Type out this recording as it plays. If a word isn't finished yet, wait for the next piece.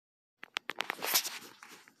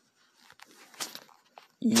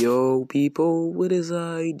Yo people, what is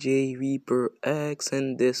J Reaper X,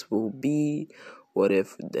 and this will be What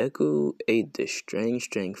If Deku Ate the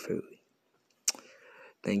String Fruit.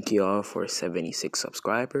 Thank you all for 76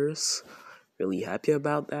 subscribers. Really happy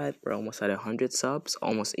about that. We're almost at 100 subs,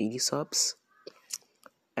 almost 80 subs.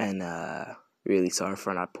 And really sorry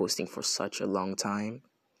for not posting for such a long time.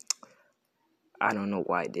 I don't know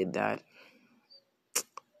why I did that.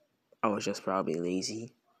 I was just probably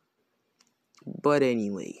lazy. But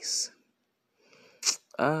anyways,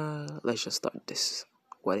 let's just start this.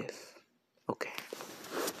 What if? Okay.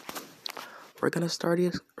 We're gonna start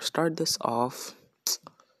this off.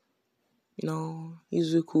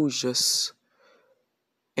 Izuku's just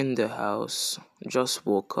in the house, just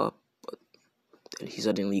woke up, but then he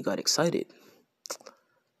suddenly got excited.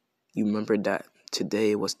 You remember that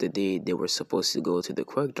today was the day they were supposed to go to the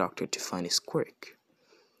quirk doctor to find his quirk.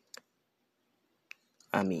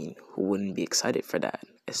 I mean, who wouldn't be excited for that,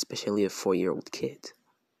 especially a 4-year-old kid?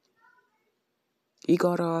 He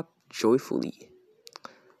got up joyfully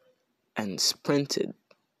and sprinted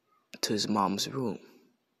to his mom's room.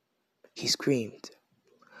 He screamed,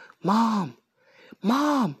 "Mom!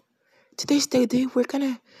 Mom! Today's the day we're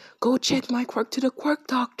gonna go check my quirk to the quirk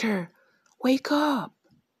doctor. Wake up!"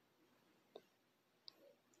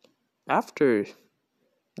 After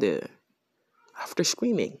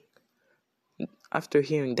screaming, after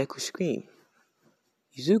hearing Deku scream,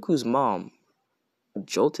 Izuku's mom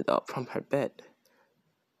jolted up from her bed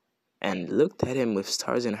and looked at him with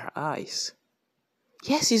stars in her eyes.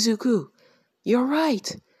 "Yes, Izuku, you're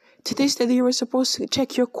right. Today's the day you were supposed to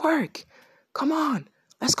check your quirk. Come on,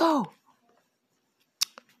 let's go."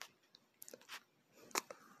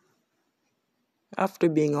 After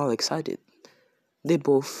being all excited, they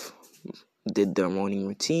both did their morning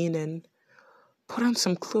routine and put on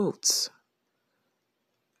some clothes.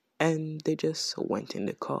 And they just went in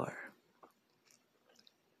the car.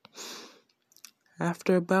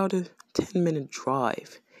 After about a 10-minute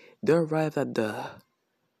drive, they arrived at the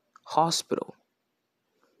hospital.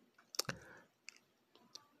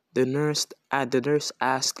 The nurse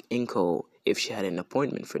asked Inko if she had an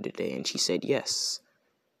appointment for the day, and she said yes.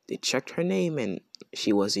 They checked her name, and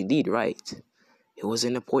she was indeed right. It was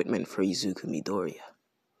an appointment for Izuku Midoriya.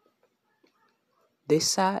 They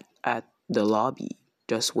sat at the lobby,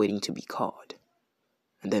 just waiting to be called.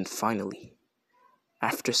 And then finally,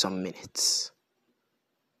 after some minutes,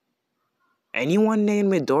 "Anyone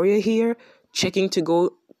named Midoriya here coming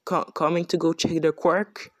to go check their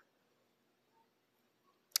quirk?"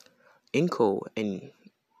 Inko and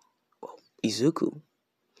Izuku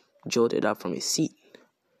jolted up from his seat,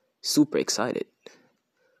 super excited.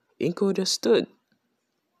 Inko just stood,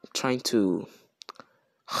 trying to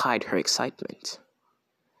hide her excitement.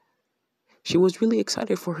 She was really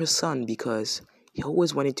excited for her son because he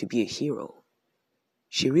always wanted to be a hero.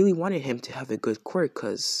 She really wanted him to have a good quirk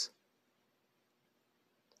because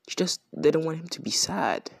she just didn't want him to be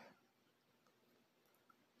sad.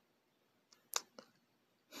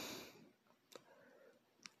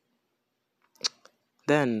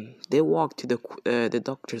 Then they walked to the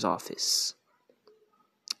doctor's office.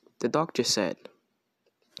 The doctor said,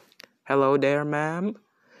 "Hello there, ma'am.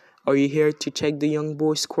 Are you here to check the young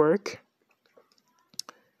boy's quirk?"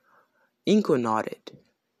 Inko nodded.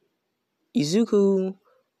 Izuku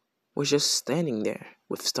was just standing there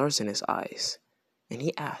with stars in his eyes, and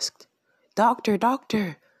he asked, Doctor,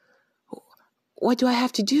 what do I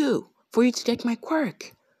have to do for you to check my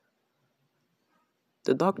quirk?"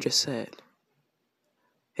 The doctor said,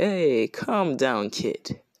 "Hey, calm down,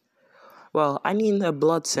 kid. Well, I need a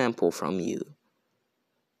blood sample from you.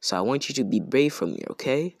 So I want you to be brave for me,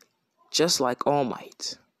 okay? Just like All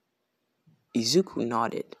Might." Izuku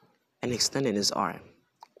nodded and extended his arm.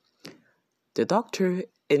 The doctor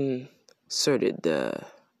inserted the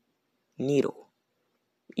needle.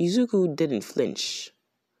 Izuku didn't flinch.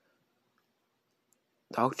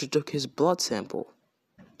 The doctor took his blood sample,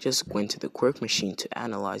 just went to the quirk machine to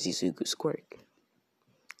analyze Izuku's quirk.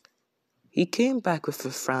 He came back with a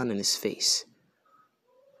frown on his face.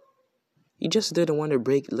 He just didn't want to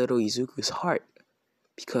break little Izuku's heart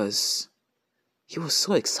because he was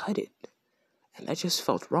so excited, and that just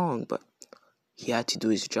felt wrong, but he had to do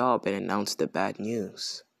his job and announce the bad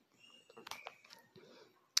news.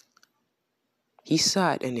 He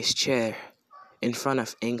sat in his chair in front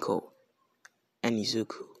of Inko and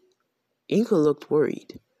Izuku. Inko looked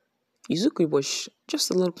worried. Izuku was just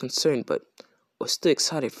a little concerned, but was still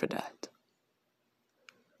excited for that.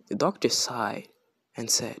 The doctor sighed and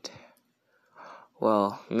said,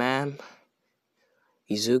 "Well, ma'am,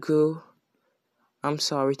 Izuku, I'm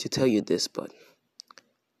sorry to tell you this, but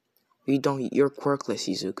You're quirkless,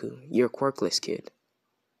 Izuku. You're quirkless, kid.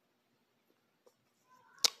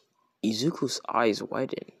 Izuku's eyes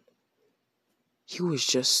widened. He was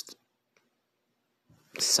just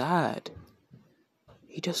sad.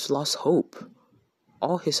 He just lost hope.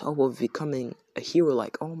 All his hope of becoming a hero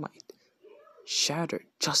like All Might shattered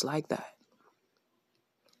just like that.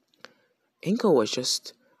 Inko was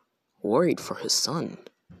just worried for his son.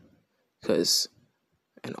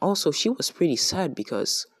 And also she was pretty sad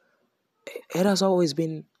because it has always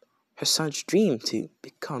been her son's dream to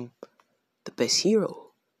become the best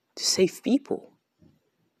hero, to save people.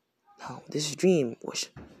 Now, this dream was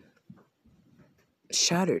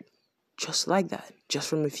shattered just like that, just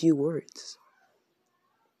from a few words.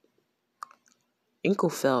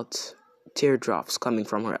 Inko felt teardrops coming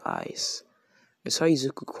from her eyes and saw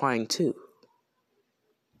Izuku crying too.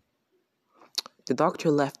 The doctor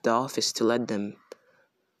left the office to let them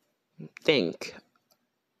think,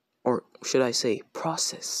 or should I say,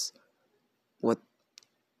 process what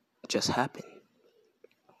just happened.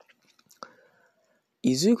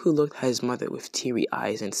 Izuku looked at his mother with teary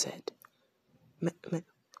eyes and said,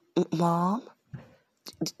 Mom,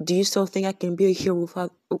 do you still think I can be a hero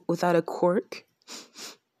without a quirk?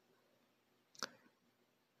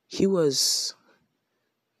 He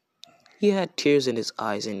had tears in his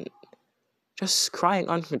eyes and just crying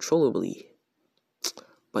uncontrollably.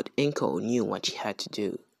 But Inko knew what she had to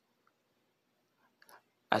do.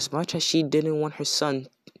 As much as she didn't want her son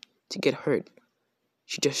to get hurt,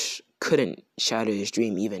 she just couldn't shatter his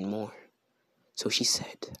dream even more. So she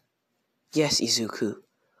said, Yes, Izuku,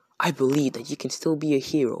 I believe that you can still be a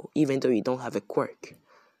hero even though you don't have a quirk.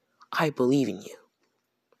 I believe in you.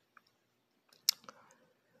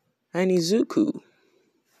 And Izuku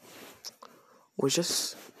was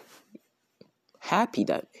just happy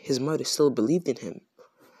that his mother still believed in him,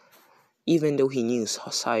 even though he knew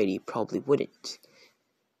society probably wouldn't.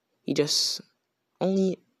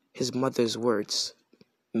 Only his mother's words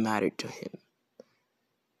mattered to him.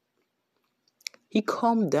 He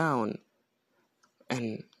calmed down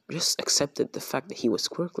and just accepted the fact that he was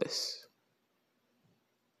quirkless.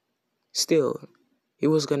 Still, he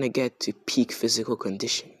was gonna get to peak physical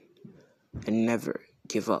condition and never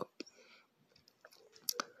give up.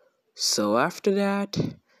 So after that,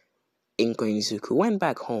 Inko and Izuku went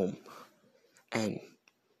back home, and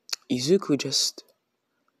Izuku just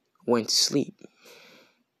went to sleep.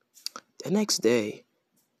 The next day,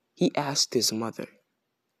 he asked his mother,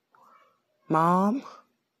 Mom?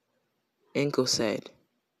 Inko said,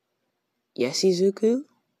 Yes, Izuku?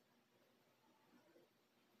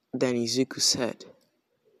 Then Izuku said,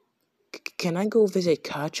 Can I go visit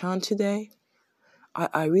Kachan today?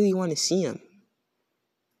 I really want to see him.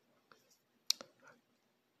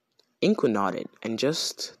 Inko nodded and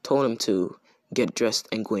just told him to get dressed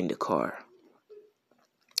and go in the car.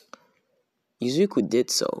 Izuku did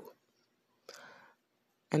so.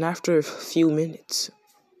 And after a few minutes,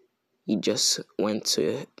 he just went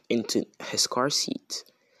into his car seat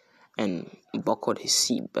and buckled his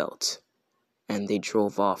seatbelt, and they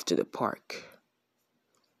drove off to the park.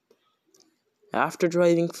 After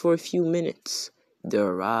driving for a few minutes, they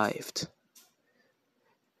arrived.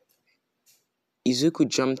 Izuku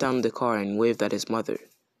jumped out of the car and waved at his mother.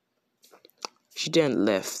 She then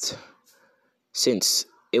left, since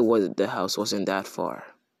the house wasn't that far.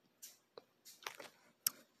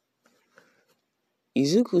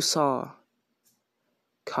 Izuku saw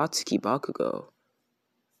Katsuki Bakugo,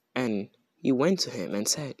 and he went to him and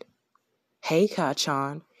said, Hey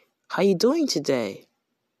Kachan, how you doing today?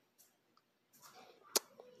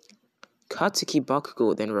 Katsuki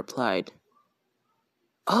Bakugo then replied,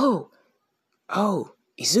 Oh,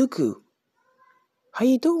 Izuku, how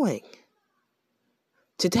you doing?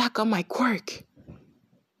 Today I got my quirk.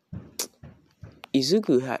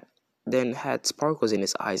 Izuku had sparkles in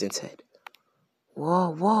his eyes and said,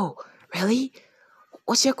 Whoa, really?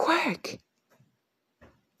 What's your quirk?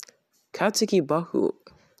 Katsuki Bakugo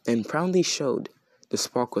then proudly showed the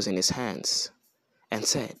sparkles in his hands and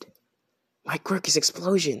said, My quirk is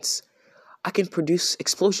explosions. I can produce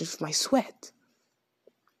explosions with my sweat.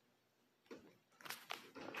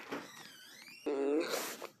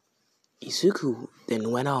 Izuku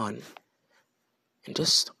then went on and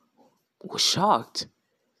just was shocked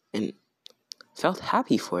and felt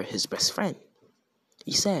happy for his best friend.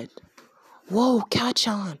 He said, Whoa,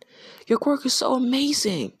 Kachan, your quirk is so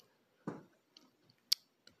amazing.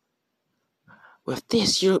 With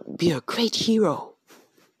this, you'll be a great hero.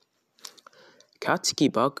 Katsuki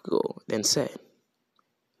Bakugo then said,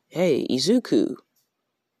 Hey, Izuku,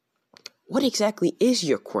 what exactly is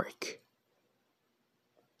your quirk?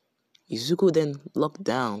 Izuku then looked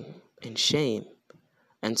down in shame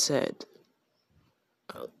and said,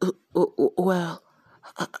 Well,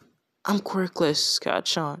 I'm quirkless,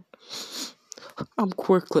 Kachan. I'm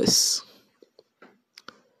quirkless.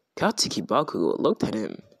 Katsuki Bakugo looked at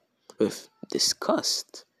him with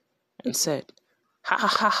disgust and said, Ha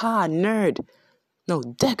ha ha, nerd! No,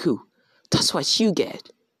 Deku, that's what you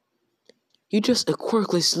get. You're just a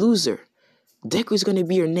quirkless loser. Deku's gonna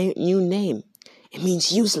be your new name. It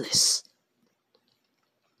means useless.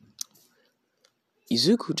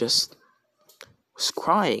 Izuku just was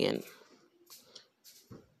crying,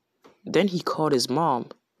 and then he called his mom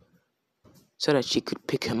so that she could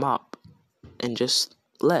pick him up and just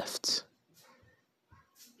left.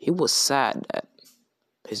 He was sad that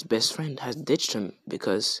his best friend had ditched him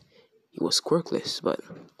because he was quirkless, but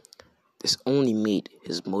this only made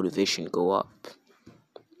his motivation go up.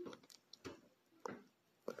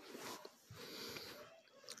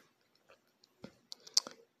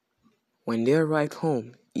 When they arrived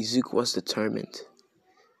home, Izuku was determined.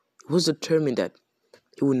 He was determined that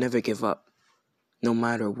he would never give up, no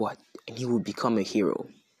matter what, and he would become a hero,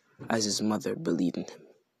 as his mother believed in him.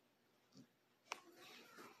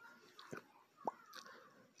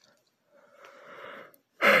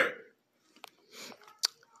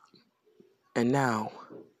 And now,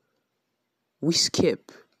 we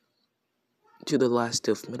skip to the last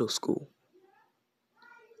day of middle school.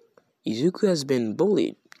 Izuku has been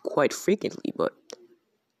bullied quite frequently, but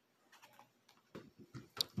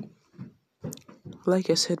like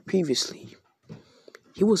I said previously,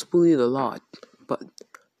 he was bullied a lot, but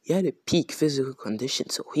he had a peak physical condition,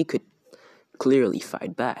 so he could clearly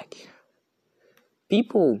fight back.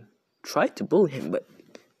 People tried to bully him, but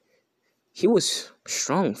he was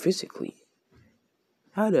strong physically,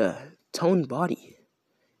 had a toned body.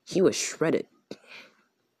 He was shredded.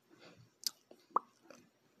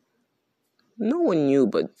 No one knew,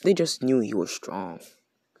 but they just knew he was strong.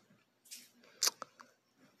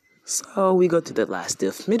 So we go to the last day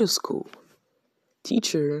of middle school.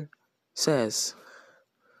 Teacher says,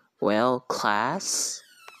 Well, class,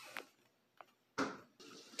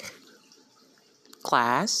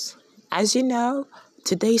 as you know,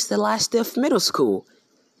 today's the last day of middle school,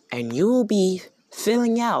 and you'll be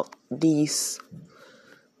filling out these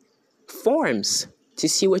forms to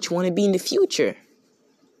see what you want to be in the future.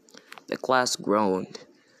 The class groaned.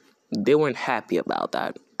 They weren't happy about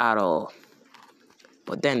that at all.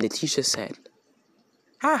 But then the teacher said,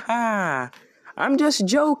 Ha, I'm just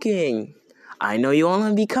joking. I know you want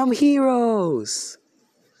to become heroes.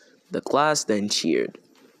 The class then cheered.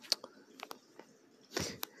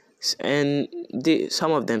 And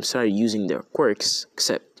some of them started using their quirks,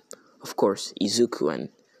 except, of course, Izuku and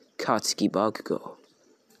Katsuki Bakugo.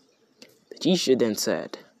 The teacher then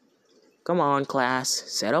said, Come on, class,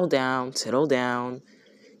 settle down.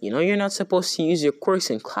 You know you're not supposed to use your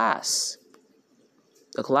quirks in class.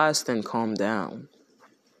 The class then calmed down,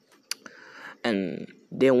 and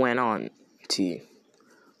they went on to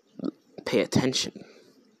pay attention.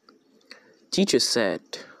 Teacher said,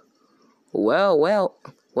 Well.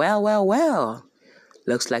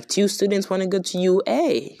 Looks like 2 students want to go to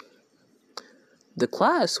UA. The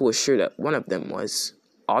class was sure that one of them was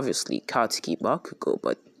obviously Katsuki Bakugo,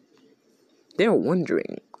 but they were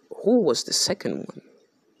wondering who was the second one.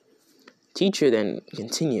 Teacher then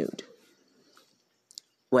continued,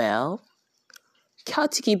 Well,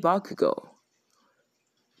 Katsuki Bakugo,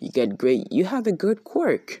 you have a good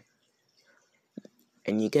quirk,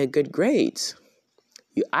 and you get good grades.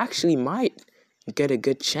 You actually might get a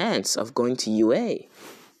good chance of going to UA.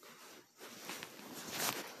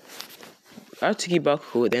 Katsuki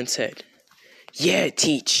Bakugo then said, Yeah,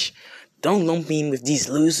 teach, don't lump me in with these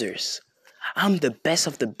losers. I'm the best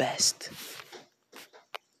of the best.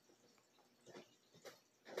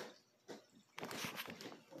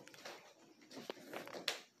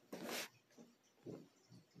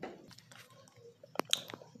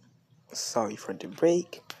 Sorry for the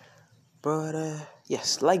break, but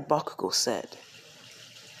yes, like Bakugo said,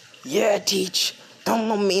 Yeah, teach, don't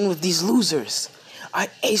lump me in with these losers. I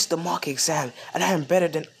aced the mock exam, and I am better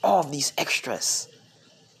than all of these extras.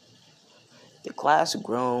 The class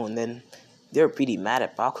groaned, and then they were pretty mad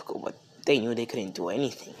at Bakugo, but they knew they couldn't do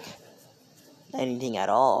anything at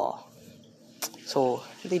all. So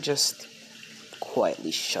they just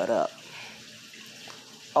quietly shut up.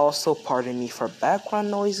 Also, pardon me for background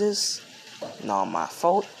noises, not my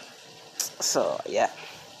fault. So yeah.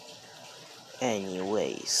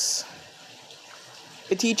 Anyways,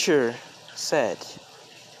 the teacher said,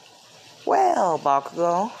 Well,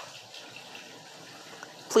 Bakugo,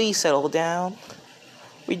 please settle down.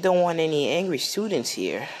 We don't want any angry students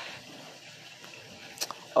here.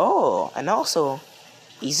 Oh, and also,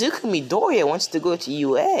 Izuku Midoriya wants to go to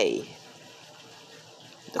UA.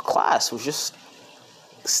 The class was just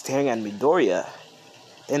staring at Midoriya.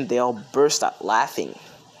 Then they all burst out laughing.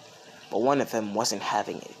 But one of them wasn't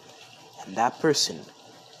having it. And that person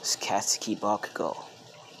was Katsuki Bakugo.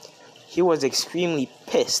 He was extremely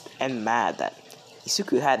pissed and mad that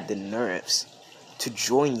Izuku had the nerves to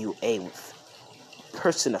join UA with a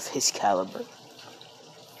person of his caliber.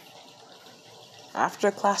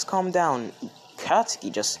 After class calmed down,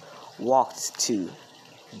 Katsuki just walked to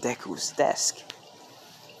Deku's desk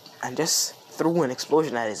and just threw an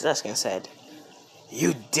explosion at his desk and said,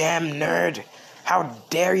 "You damn nerd! How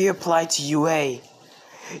dare you apply to UA?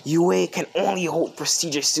 UA can only hold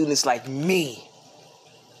prestigious students like me."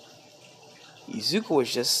 Izuku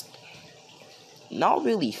was just not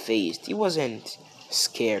really fazed. He wasn't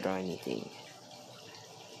scared or anything.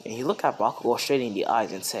 And he looked at Bakugo straight in the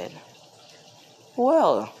eyes and said,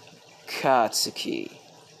 "Well, Katsuki,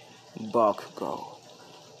 Bakugo,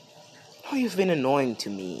 you've been annoying to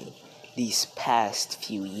me these past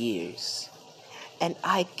few years, and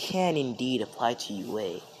I can indeed apply to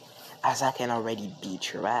UA, as I can already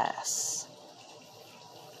beat your ass.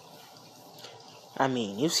 I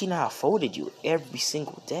mean, you've seen how I folded you every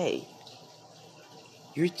single day.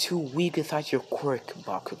 You're too weak without your quirk,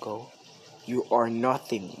 Bakugo. You are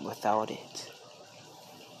nothing without it."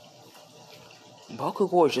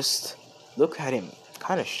 Bakugo just looked at him,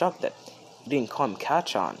 kind of shocked that he didn't call him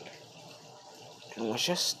Kachan, and was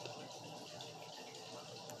just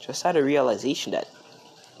had a realization that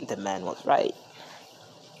the man was right.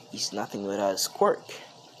 He's nothing without his quirk.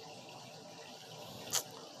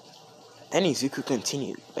 Then Izuku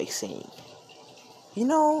continued by saying, "You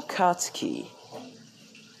know, Katsuki,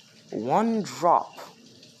 one drop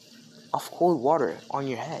of cold water on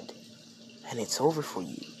your head, and it's over for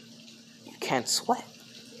you. You can't sweat.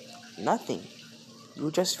 Nothing.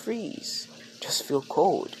 You'll just freeze. Just feel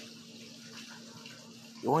cold.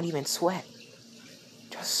 You won't even sweat.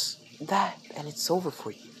 Just that, and it's over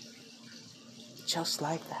for you. Just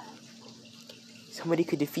like that. Somebody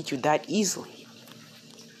could defeat you that easily.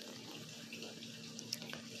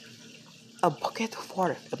 A bucket of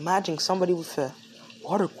water. Imagine somebody with a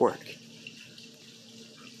water quirk.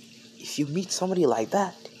 If you meet somebody like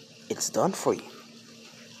that, it's done for you.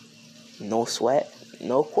 No sweat,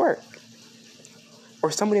 no quirk.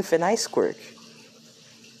 Or somebody with an ice quirk.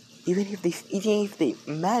 Even if they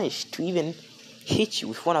manage to even hit you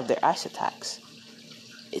with one of their ice attacks,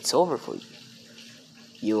 it's over for you.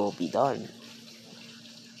 You will be done.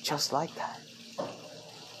 Just like that."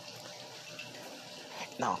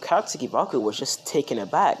 Now, Katsuki Baku was just taken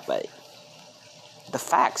aback by the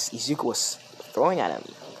facts Izuku was throwing at him.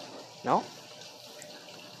 No?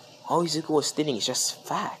 All Izuku was stating is just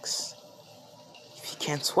facts. If he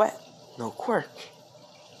can't sweat, no quirk,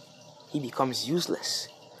 he becomes useless,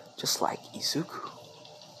 just like Izuku.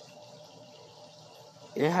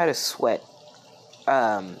 He didn't have a sweat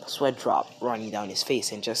drop running down his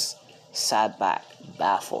face and just sat back,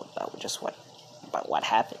 baffled by what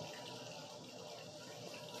happened.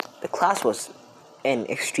 The class was in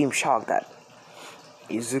extreme shock that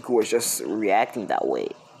Izuku was just reacting that way,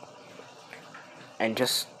 and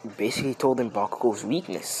just basically told him Bakugo's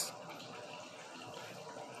weakness.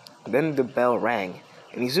 Then the bell rang,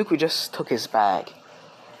 and Izuku just took his bag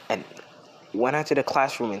and went out to the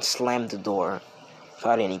classroom and slammed the door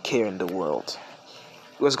without any care in the world.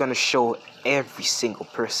 He was going to show every single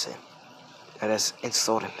person that has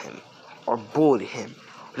insulted him or bullied him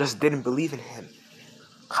or just didn't believe in him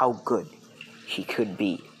how good he could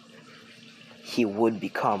be. He would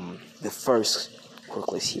become the first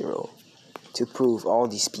quirkless hero to prove all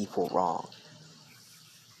these people wrong.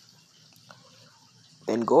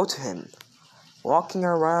 Then go to him, walking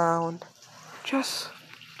around, just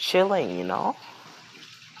chilling,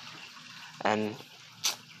 And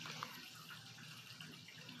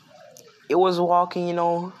it was walking,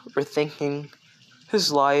 rethinking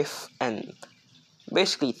his life and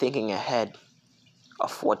basically thinking ahead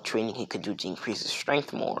of what training he could do to increase his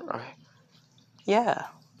strength more.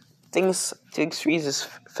 Things to increase his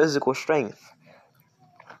physical strength.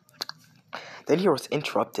 Then he was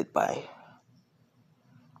interrupted by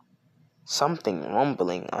something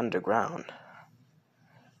rumbling underground.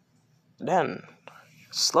 Then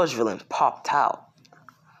Sludge Villain popped out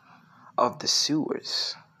of the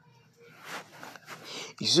sewers.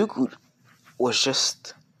 Izuku was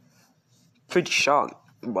just pretty shocked,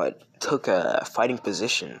 but took a fighting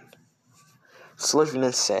position. Sludge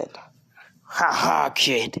Villain said, "Haha,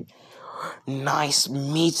 kid. Nice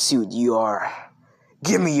meat suit you are.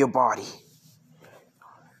 Give me your body."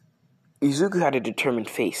 Izuku had a determined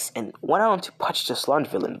face and went on to punch the sludge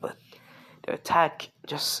villain, but the attack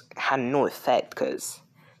just had no effect because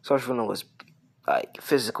sludge villain was like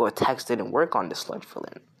physical attacks didn't work on the sludge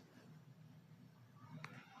villain.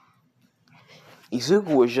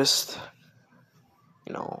 Izuku was just,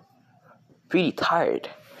 pretty tired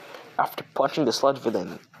after punching the sludge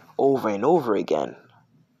villain over and over again.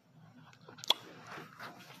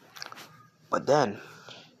 But then,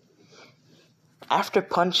 after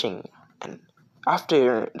punching and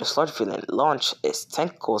after the sludge villain launched its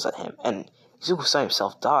tentacles at him and Izuku saw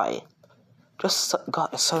himself die, just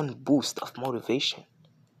got a sudden boost of motivation.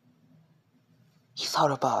 He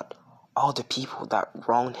thought about all the people that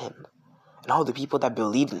wronged him and all the people that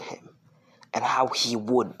believed in him and how he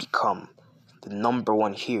would become the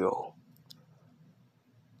 #1 hero.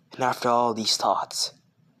 And after all these thoughts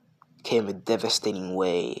came a devastating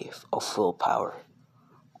wave of willpower,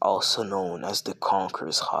 also known as the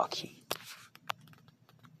Conqueror's Haki.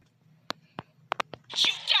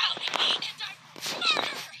 You doubt me, and I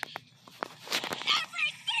murder every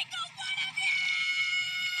single one of you!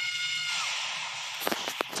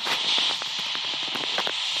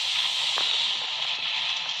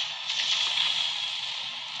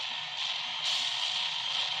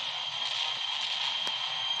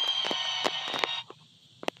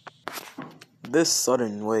 This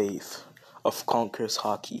sudden wave of Conqueror's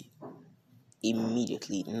Haki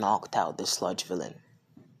immediately knocked out the sludge villain.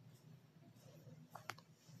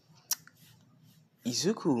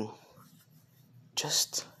 Izuku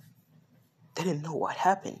just didn't know what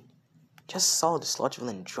happened. Just saw the sludge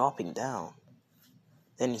villain dropping down.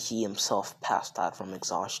 Then he himself passed out from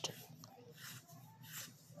exhaustion.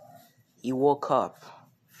 He woke up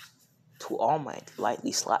to All Might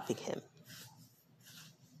lightly slapping him.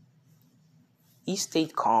 He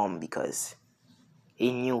stayed calm because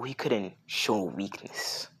he knew he couldn't show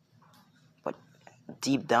weakness. But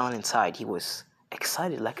deep down inside, he was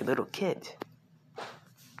excited like a little kid.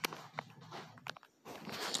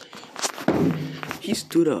 He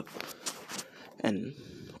stood up and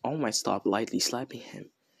All Might stopped lightly slapping him.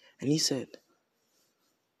 And he said,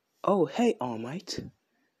 "Oh, hey, All Might.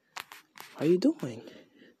 How you doing?"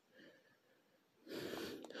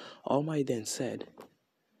 All Might then said,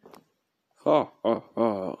 "Ha, ha,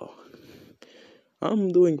 ha.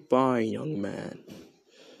 I'm doing fine, young man.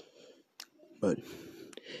 But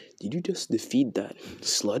did you just defeat that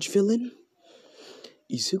sludge villain?"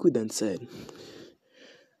 Izuku then said,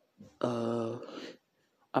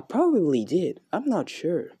 I probably did. I'm not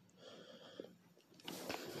sure."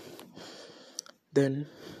 Then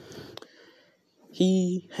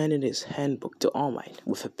he handed his handbook to All Might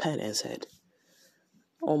with a pen and said,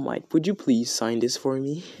 "All Might, would you please sign this for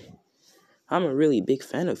me? I'm a really big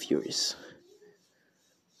fan of yours."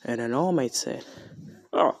 And then All Might said,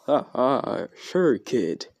 Sure,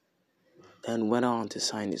 kid." Then went on to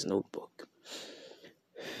sign his notebook.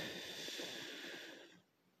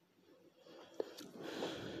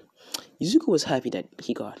 Izuku was happy that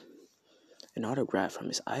he got an autograph from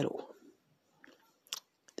his idol.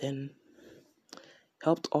 Then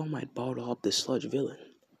helped All Might bottle up the sludge villain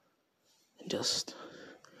and just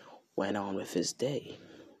went on with his day.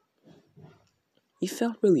 He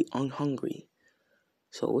felt really hungry,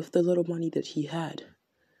 so with the little money that he had,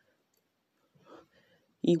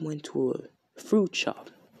 he went to a fruit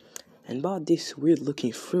shop and bought this weird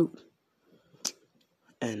looking fruit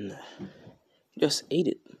and just ate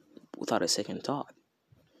it without a second thought.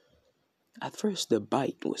 At first, the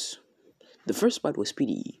first bite was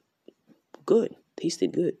pretty good,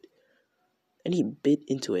 tasted good. And he bit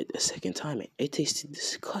into it a second time and it tasted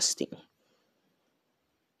disgusting.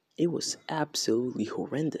 It was absolutely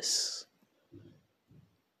horrendous.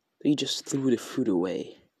 He just threw the fruit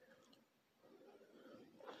away.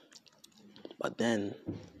 But then,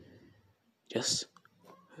 just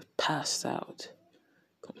passed out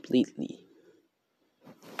completely.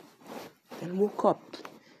 And woke up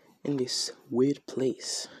in this weird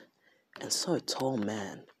place and saw a tall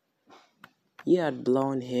man. He had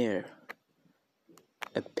blonde hair,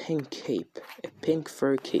 a pink cape, a pink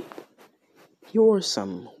fur cape. He wore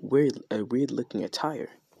some weird looking attire.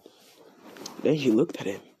 Then he looked at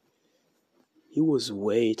him. He was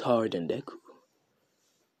way taller than Deku.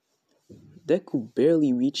 Deku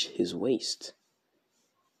barely reached his waist.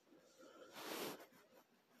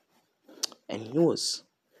 And he was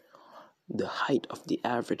the height of the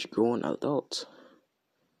average grown adult.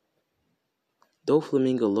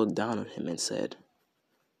 Doflamingo looked down on him and said,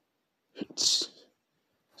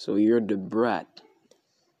 So you're the brat.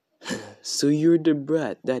 So you're the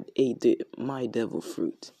brat that ate my devil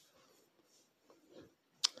fruit.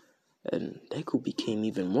 And Deku became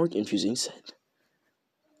even more confused and said,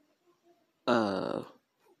 Uh,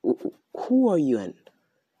 who are you and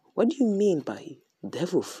what do you mean by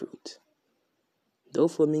devil fruit?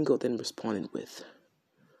 Doflamingo then responded with,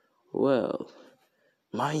 Well,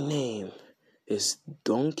 my name is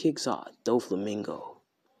Don Quixote Doflamingo.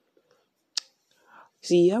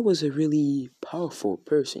 See, I was a really powerful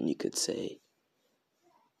person, you could say.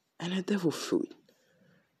 And a devil fruit.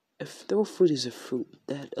 If devil fruit is a fruit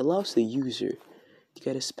that allows the user to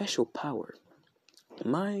get a special power,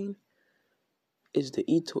 mine is the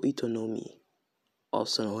Ito Ito no Mi,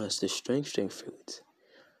 also known as the Strength fruit.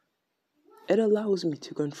 It allows me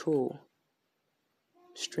to control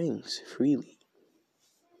strings freely.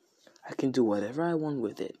 I can do whatever I want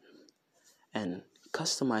with it and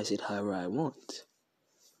customize it however I want.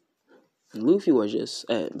 And Deku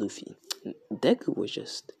was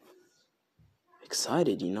just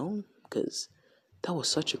excited, because that was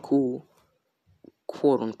such a cool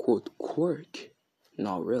quote unquote quirk.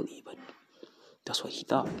 Not really, but that's what he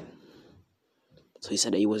thought. So he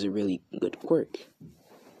said that it was a really good quirk.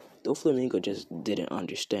 Doflamingo just didn't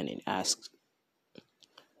understand and asked,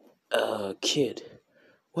 kid,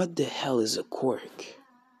 what the hell is a quirk?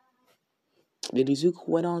 Then Izuku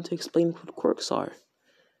went on to explain what quirks are,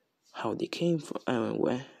 how they came from,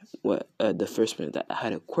 the first one that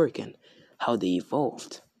had a quirk and how they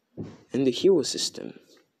evolved, and the hero system.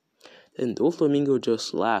 Then Doflamingo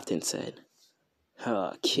just laughed and said,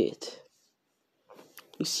 kid,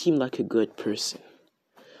 you seem like a good person,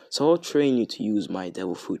 so I'll train you to use my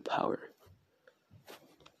devil fruit power.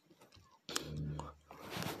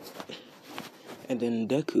 And then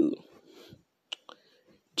Deku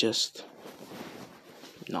just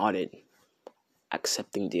nodded,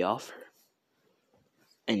 accepting the offer,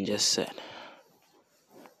 and just said,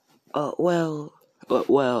 well,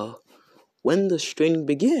 when does training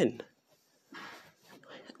begin?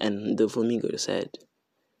 And the flamingo said,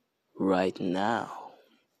 right now.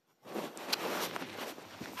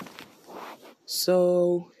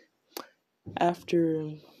 So, after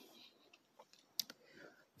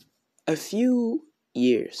a few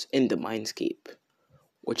years in the mindscape,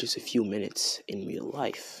 which is a few minutes in real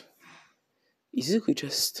life, Izuku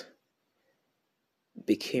just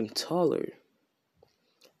became taller.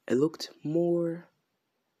 It looked more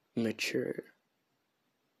mature.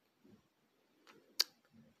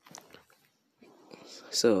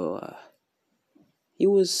 So, he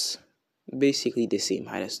was basically the same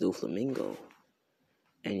height as Doflamingo.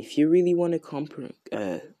 And if you really want a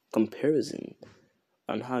comparison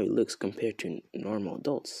on how he looks compared to normal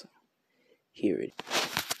adults, here it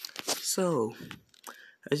is. So,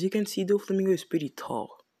 as you can see, Doflamingo is pretty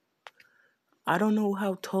tall. I don't know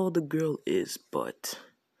how tall the girl is, but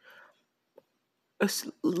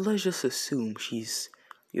let's just assume she's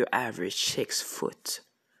your average 6 foot.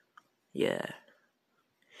 Yeah,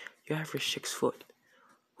 your average 6 foot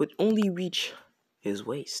would only reach his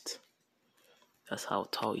waist. That's how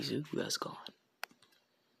tall Izuku has gone.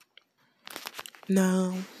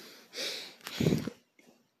 Now,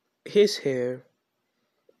 his hair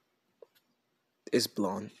is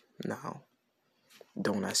blonde now.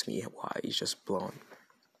 Don't ask me why, he's just blonde.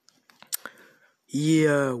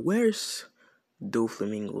 Yeah, where's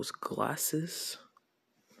Doflamingo's glasses?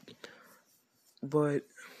 But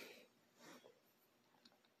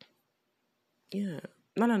yeah,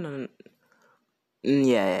 no.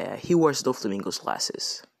 Yeah, he wears Doflamingo's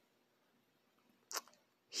glasses.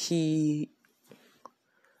 He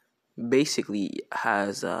basically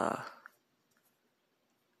has not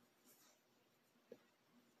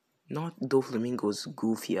Doflamingo's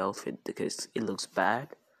goofy outfit because it looks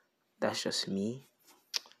bad. That's just me,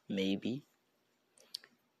 maybe.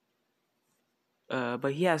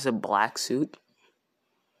 But he has a black suit,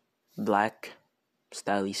 black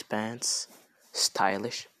stylish pants.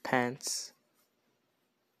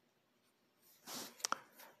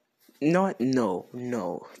 No,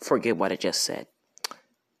 forget what I just said.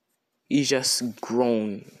 He's just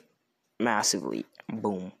grown massively,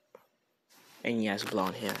 boom, and he has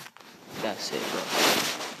blonde hair. That's it, bro.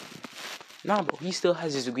 Nah, bro, he still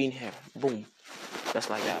has his green hair, boom, just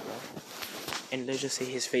like that, bro. And let's just say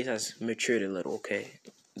his face has matured a little, okay?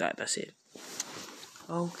 That's it.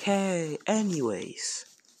 Okay, anyways.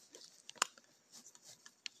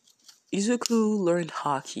 Izuku learned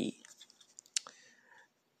hockey.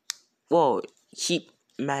 Well, he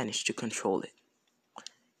managed to control it.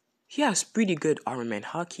 He has pretty good armament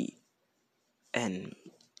hockey. And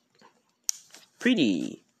I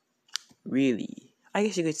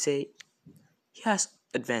guess you could say, he has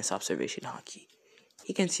advanced observation hockey.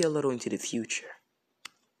 He can see a little into the future.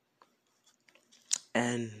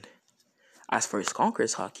 And As for his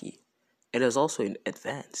Conqueror's Haki, it is also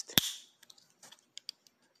advanced.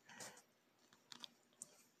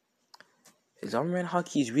 His Armament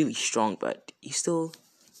Haki is really strong, but he still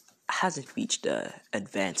hasn't reached the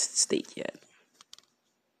advanced state yet.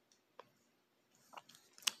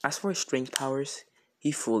 As for his strength powers,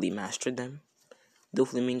 he fully mastered them.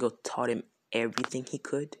 Doflamingo taught him everything he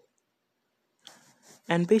could,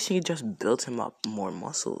 and basically just built him up more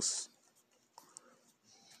muscles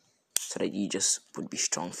so that he just would be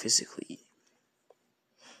strong physically.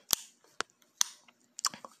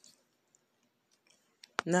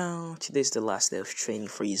 Now, today's the last day of training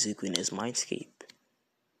for Izuku in his mindscape.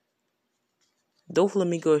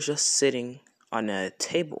 Doflamingo is just sitting on a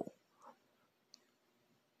table,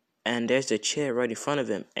 and there's a chair right in front of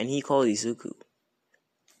him, and he calls Izuku.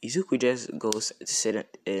 Izuku just goes to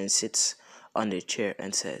sit and sits on the chair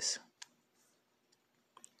and says,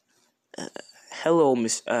 "Hello,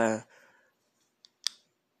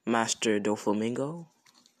 Master Doflamingo.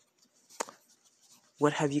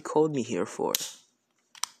 What have you called me here for?"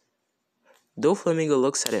 Doflamingo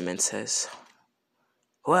looks at him and says,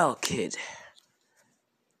 "Well, kid,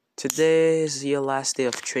 today is your last day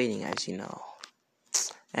of training, as you know,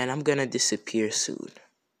 and I'm gonna disappear soon.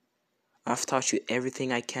 I've taught you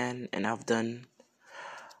everything I can, and I've done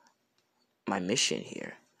my mission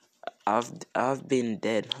here. I've been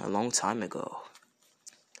dead a long time ago.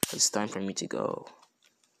 It's time for me to go."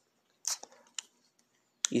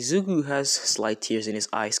 Izuku has slight tears in his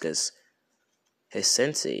eyes because his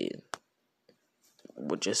sensei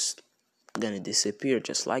would just gonna disappear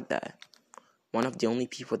just like that. One of the only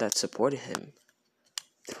people that supported him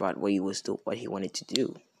throughout what he wanted to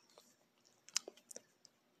do.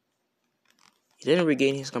 He didn't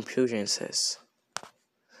regain his composure and says,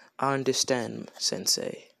 "I understand,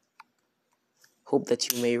 Sensei. Hope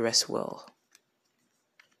that you may rest well."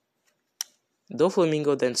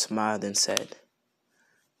 Doflamingo then smiled and said,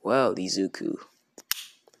 "Well, Izuku,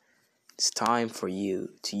 it's time for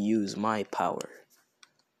you to use my power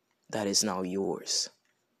that is now yours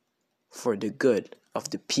for the good of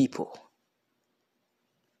the people."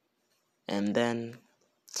 And then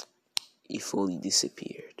he fully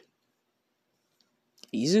disappeared.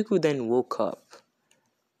 Izuku then woke up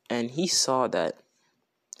and he saw that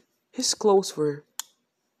his clothes were,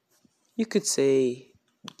 you could say,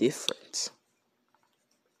 different.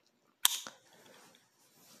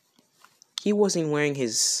 He wasn't wearing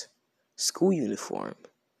his school uniform.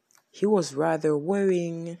 He was rather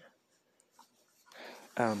wearing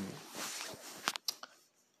a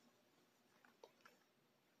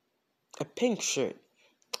pink shirt.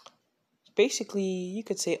 Basically, you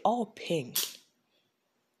could say all pink.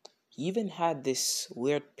 He even had this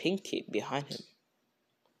weird pink cape behind him.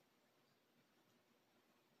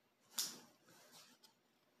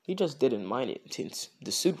 He just didn't mind it since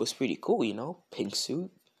the suit was pretty cool, you know? Pink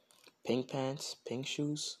suit, pink pants, pink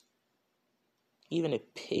shoes, even a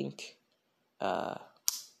pink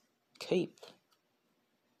cape,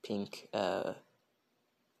 pink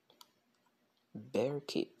bear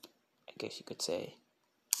cape, I guess you could say.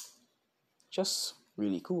 Just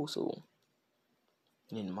really cool, so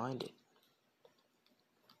I didn't mind it.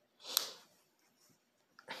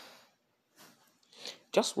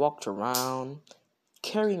 Just walked around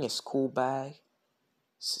carrying a school bag.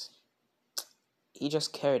 He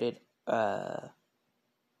just carried it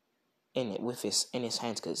in his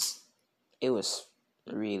hands because it was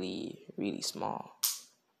really, really small.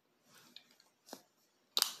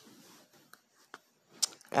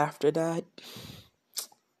 After that,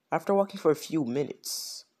 after walking for a few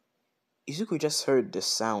minutes, Izuku just heard the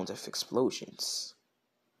sound of explosions.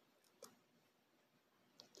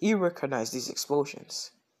 He recognized these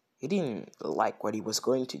explosions. He didn't like what he was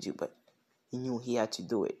going to do, but he knew he had to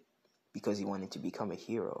do it because he wanted to become a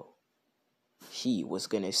hero. He was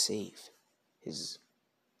gonna save his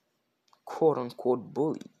quote-unquote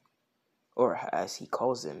bully, or as he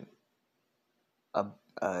calls him,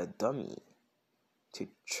 a dummy, to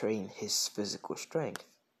train his physical strength.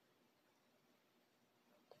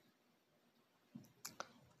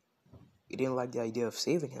 He didn't like the idea of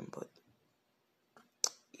saving him, but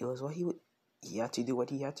it was what he had to do what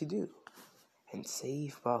he had to do and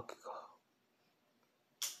save Bakugo.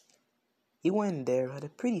 He went there at a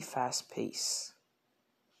pretty fast pace,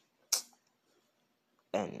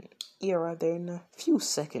 and he arrived there in a few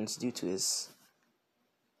seconds due to his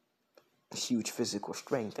huge physical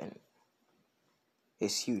strength and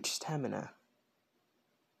his huge stamina.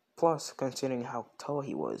 Plus, considering how tall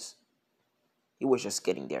he was just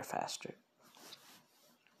getting there faster.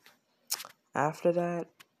 After that,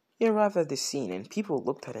 he arrived at the scene and people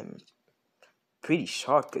looked at him pretty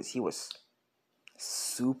shocked because he was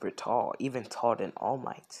super tall, even taller than All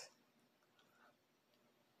Might.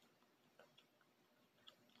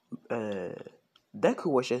 Uh, Deku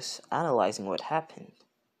was just analyzing what happened.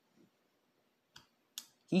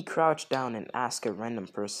 He crouched down and asked a random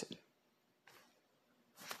person,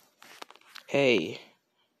 "Hey,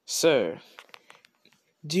 sir,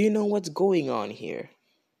 do you know what's going on here?"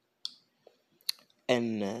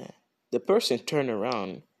 And the person turned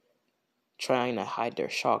around, trying to hide their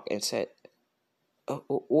shock, and said,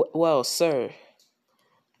 "Well, sir,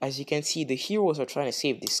 as you can see, the heroes are trying to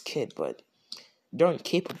save this kid, but they're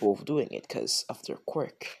incapable of doing it because of their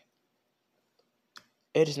quirk.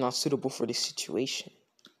 It is not suitable for this situation."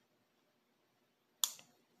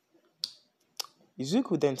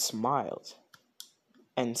 Izuku then smiled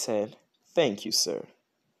and said, "Thank you, sir."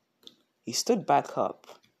 He stood back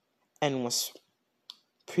up and was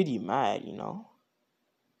pretty mad, you know.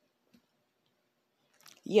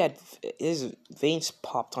 He had his veins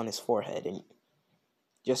popped on his forehead and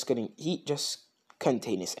he just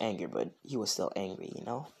contained his anger, but he was still angry, you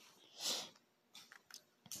know.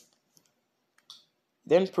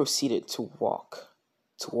 Then proceeded to walk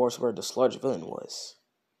towards where the sludge villain was.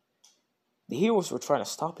 The heroes were trying to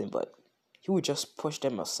stop him, but he would just push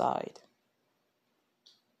them aside,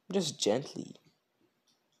 just gently.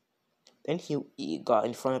 Then he got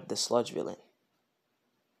in front of the sludge villain,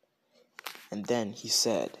 and then he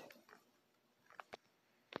said,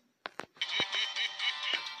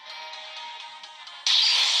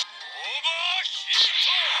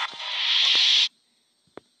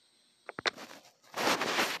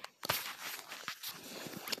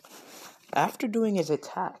 after doing his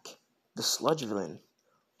attack, the sludge villain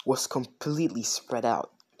was completely spread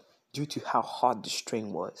out due to how hot the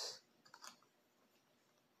string was.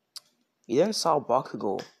 He then saw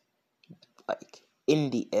Bakugo like in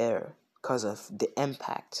the air because of the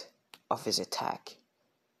impact of his attack.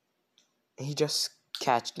 And he just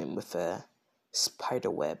catched him with a spider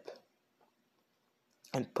web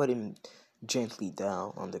and put him gently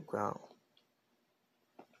down on the ground.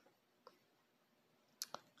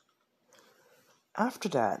 After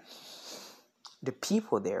that, the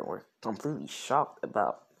people there were completely shocked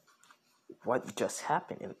about what just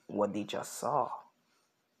happened and what they just saw.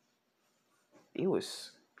 It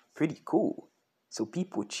was pretty cool, so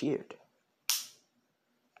people cheered.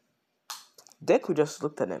 Deku just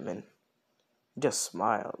looked at him and just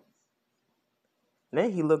smiled.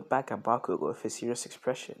 Then he looked back at Bakugo with a serious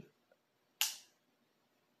expression.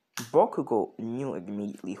 Bakugo knew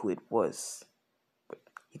immediately who it was, but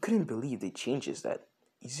he couldn't believe the changes that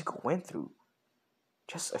Izuku went through.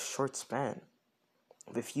 Just a short span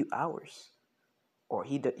of a few hours, or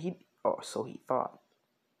so he thought.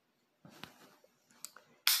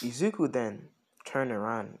 Izuku then turned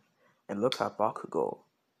around and looked at Bakugo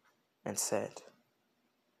and said,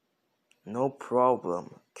 "No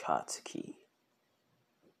problem, Katsuki."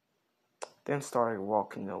 Then started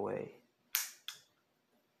walking away.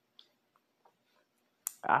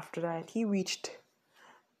 After that, he reached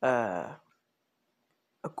a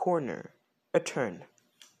corner, a turn,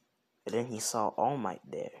 and then he saw All Might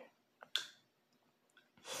there.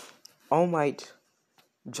 All Might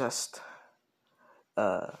just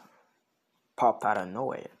popped out of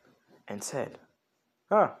nowhere and said,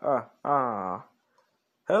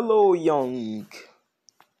 hello, young."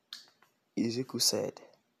 Izuku said,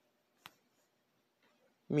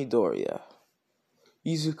 "Midoriya,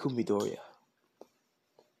 Izuku Midoriya."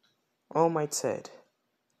 All Might said,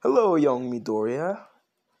 "Hello, young Midoriya.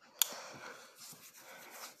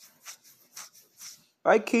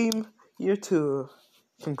 I came here to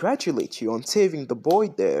congratulate you on saving the boy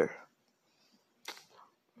there.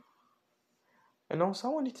 And also,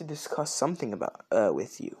 I wanted to discuss something about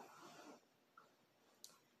with you."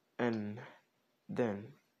 And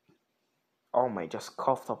then All Might just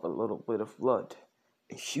coughed up a little bit of blood.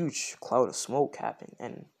 A huge cloud of smoke happened,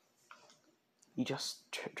 and he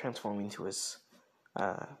just transformed into his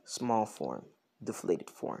small form, deflated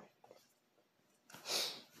form.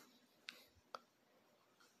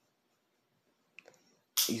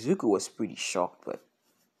 Izuku was pretty shocked, but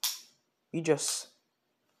he just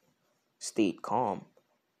stayed calm.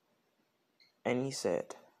 And he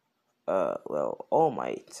said, well, All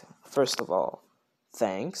Might, first of all,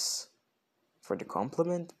 thanks for the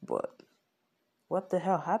compliment, but what the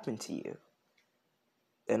hell happened to you?"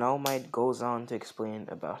 Then All Might goes on to explain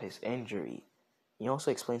about his injury. He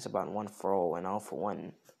also explains about One for All and All for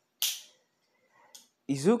One.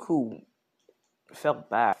 Izuku felt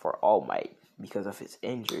bad for All Might because of his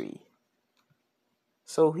injury,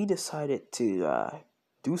 so he decided to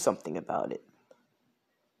do something about it.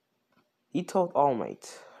 He told All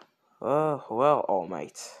Might, Well, All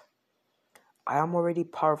Might. I am already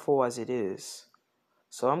powerful as it is,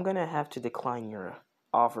 so I'm gonna have to decline your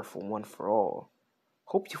offer for one for all.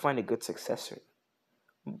 Hope you find a good successor.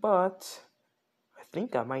 But I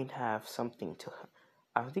think I might have something to.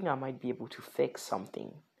 I think I might be able to fix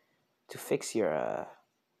something to fix your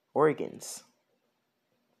organs.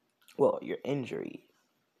 Well, your injury.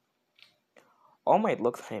 All Might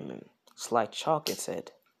looked at him in slight shock and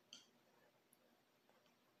said,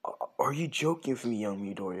 "Are you joking with me, young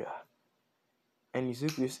Midoriya?" And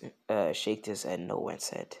Izuku shaked his head no and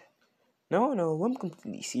said, "No, no, I'm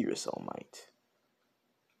completely serious, All Might.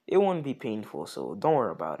 It won't be painful, so don't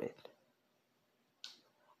worry about it."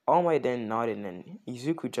 All Might then nodded and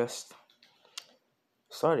Izuku just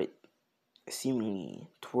started seemingly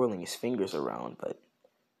twirling his fingers around, but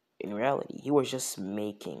in reality, he was just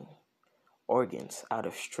making organs out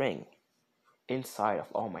of string inside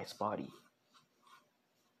of All Might's body.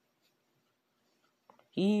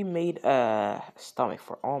 He made a stomach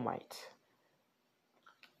for All Might,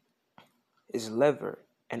 his liver,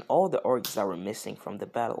 and all the organs that were missing from the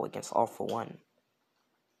battle against All For One.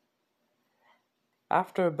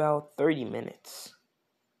 After about 30 minutes,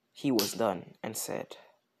 he was done and said,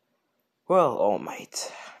 "Well, All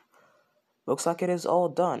Might, looks like it is all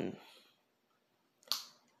done."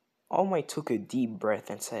 All Might took a deep breath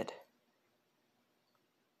and said,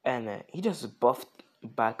 and he just buffed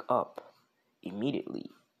back up immediately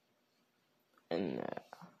and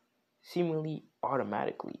seemingly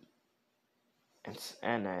automatically.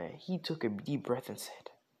 And he took a deep breath and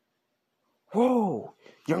said, "Whoa,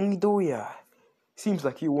 young Midoriya, seems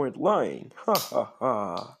like you weren't lying. Ha ha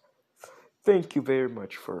ha. Thank you very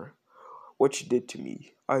much for what you did to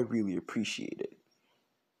me. I really appreciate it."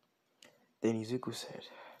 Then Izuku said,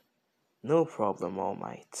 "No problem, All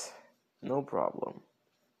Might. No problem.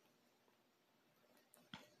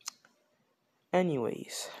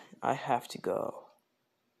 Anyways, I have to go.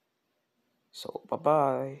 So,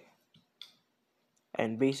 bye-bye."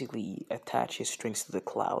 And basically attached his strings to the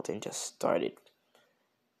cloud and just started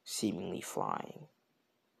seemingly flying.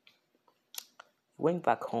 He went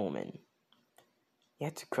back home and he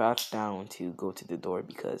had to crouch down to go to the door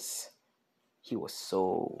because he was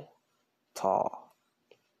so tall.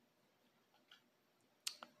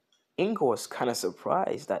 Ingo was kind of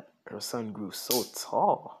surprised that her son grew so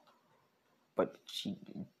tall, but she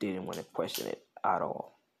didn't want to question it at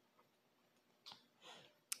all.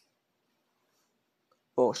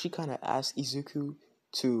 Well, she kind of asked Izuku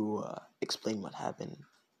to explain what happened,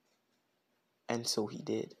 and so he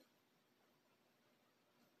did.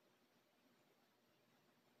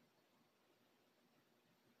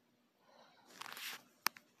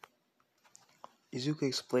 Izuku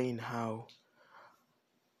explained how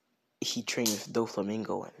he trained with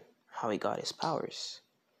Doflamingo and how he got his powers.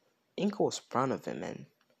 Inko was proud of him and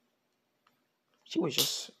she was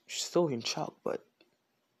just still in shock, but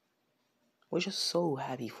was just so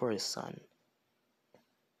happy for his son.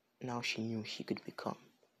 Now she knew she could become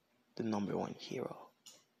the number one hero.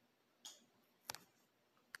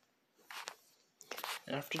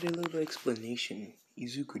 After the little explanation,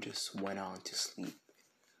 Izuku just went on to sleep.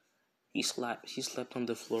 He slept on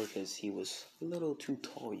the floor because he was a little too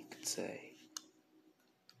tall, you could say.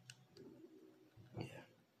 Yeah.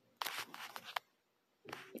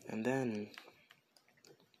 And then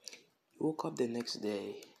he woke up the next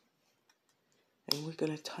day, and we're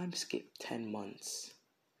gonna time skip 10 months.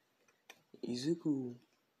 Izuku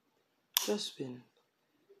just been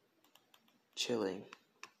chilling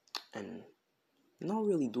and not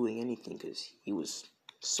really doing anything because he was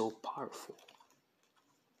so powerful.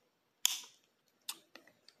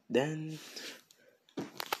 Then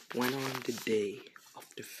went on the day of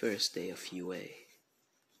the first day of UA.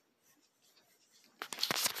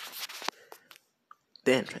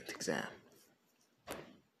 The entrance exam.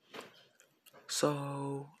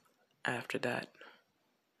 So after that,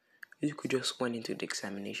 Izuku just went into the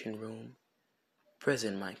examination room.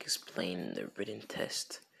 President Mike explained the written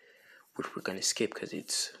test, which we're gonna skip because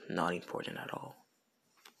it's not important at all.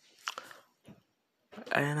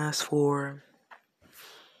 And as for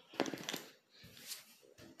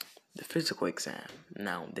the physical exam,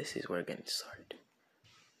 now this is where we're going to start.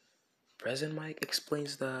 President Mike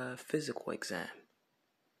explains the physical exam,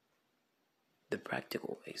 the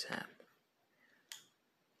practical exam.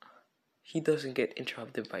 He doesn't get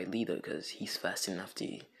interrupted by Lita because he's fast enough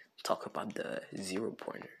to talk about the zero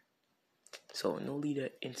pointer. So no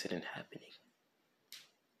Lita incident happening.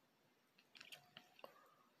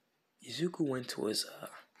 Izuku went to his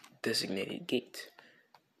designated gate.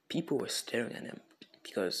 People were staring at him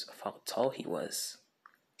because of how tall he was.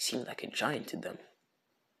 He seemed like a giant to them.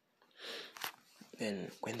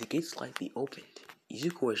 And when the gate slightly opened,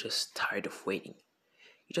 Izuku was just tired of waiting.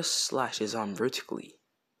 He just slashed his arm vertically,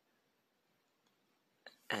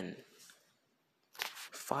 and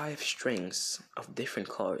 5 strings of different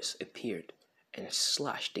colors appeared and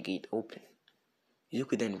slashed the gate open.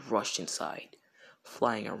 Izuku then rushed inside,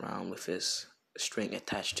 flying around with his string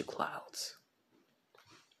attached to clouds.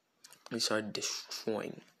 He started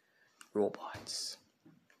destroying robots.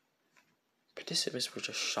 Participants were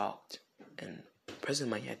just shocked, and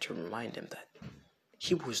President Mike had to remind them that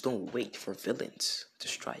heroes don't wait for villains to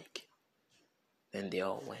strike. Then they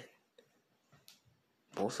all went.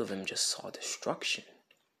 Both of them just saw destruction.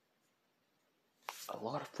 A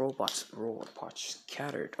lot of robot parts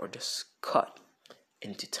scattered or just cut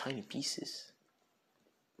into tiny pieces.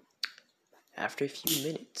 After a few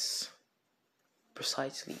minutes,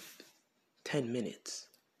 precisely 10 minutes,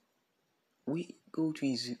 we go to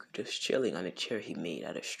Izuku just chilling on a chair he made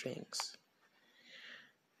out of strings.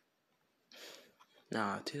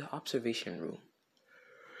 Now, to the observation room,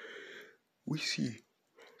 we see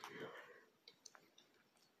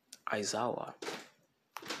Aizawa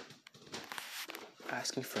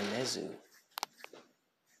asking for Nezu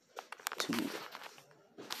to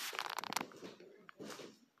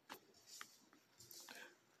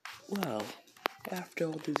after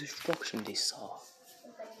all the destruction they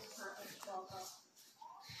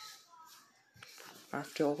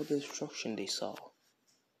saw,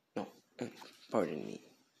 no, pardon me,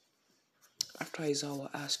 after Aizawa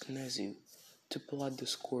asked Nezu to pull out the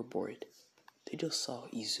scoreboard, they just saw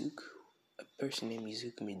Izuku, a person named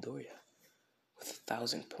Izuku Midoriya, with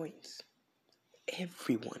 1,000 points.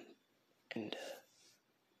 Everyone in the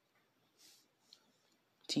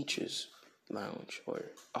teacher's lounge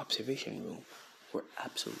or observation room were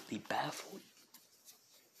absolutely baffled.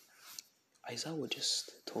 Aizawa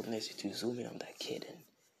just told Nezu to zoom in on that kid, and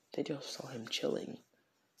they just saw him chilling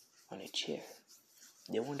on a chair.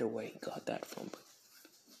 They wonder where he got that from, but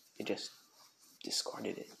they just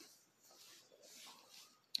discarded it.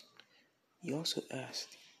 He also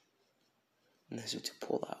asked Nezu to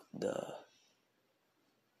pull out the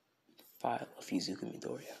file of Izuku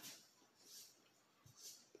Midoriya.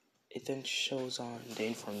 It then shows on the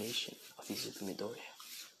information of Izuku Midoriya.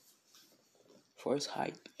 For his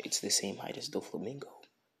height, it's the same height as Doflamingo.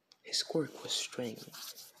 His quirk was string,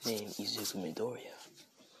 named Izuku Midoriya.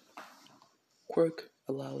 Quirk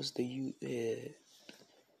allows the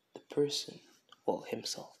person,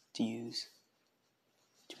 himself, to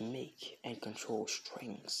make and control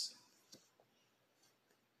strings.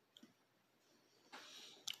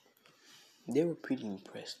 They were pretty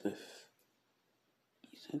impressed with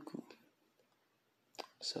Izuku.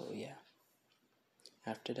 So yeah,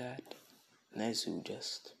 after that, Nezu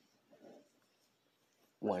just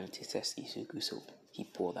wanted to test Izuku, so he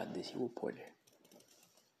pulled out this hero pointer.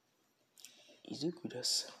 Izuku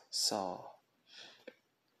just saw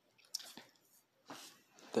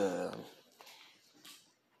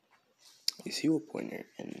his hero pointer,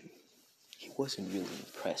 and he wasn't really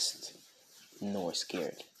impressed nor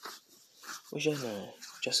scared. He was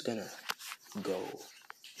just gonna go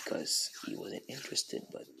because he wasn't interested,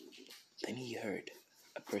 but then he heard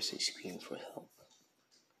a person scream for help.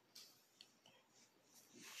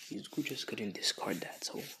 Izuku just couldn't discard that,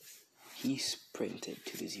 so he sprinted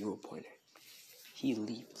to the zero pointer. He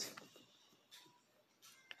leaped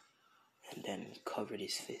and then covered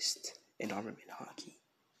his fist in armament hockey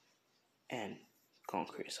and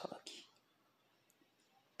Conqueror's hockey.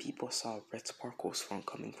 People saw red sparkles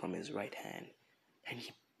coming from his right hand, and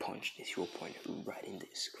he punched the zero pointer right in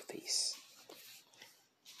his face.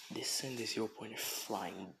 This sent the zero pointer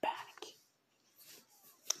flying back,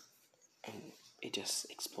 and it just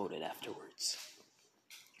exploded afterwards.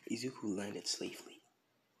 Izuku landed safely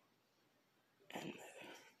and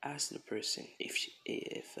asked the person if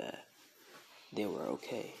they were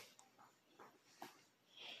okay.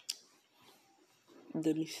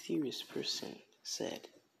 The mysterious person said,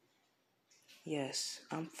 "Yes,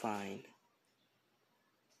 I'm fine.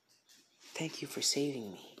 Thank you for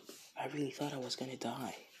saving me. I really thought I was gonna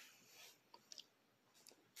die."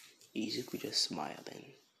 Izuku just smiled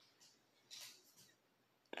and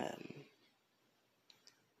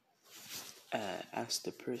asked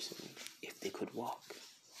the person if they could walk.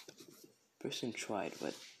 The person tried,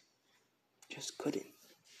 but just couldn't.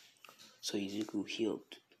 So Izuku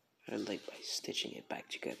healed her leg by stitching it back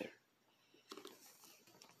together.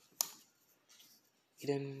 She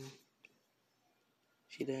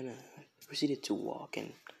then proceeded to walk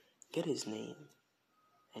and get his name,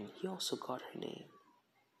 and he also got her name.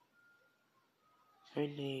 Her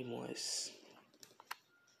name was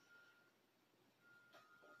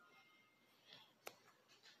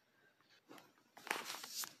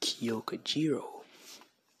Yokojiro.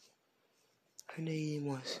 Her name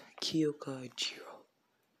was Kyokajiro.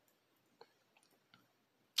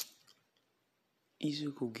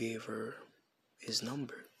 Izuku gave her his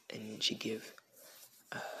number, and she gave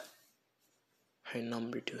her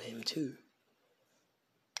number to him too.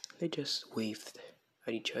 They just waved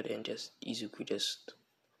at each other, and Izuku just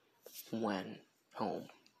went home.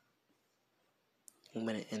 I'm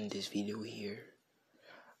gonna end this video here.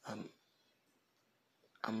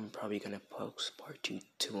 I'm probably gonna post part 2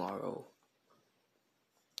 tomorrow.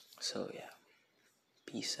 So yeah,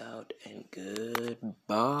 peace out and goodbye.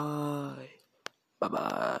 Bye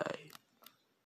bye.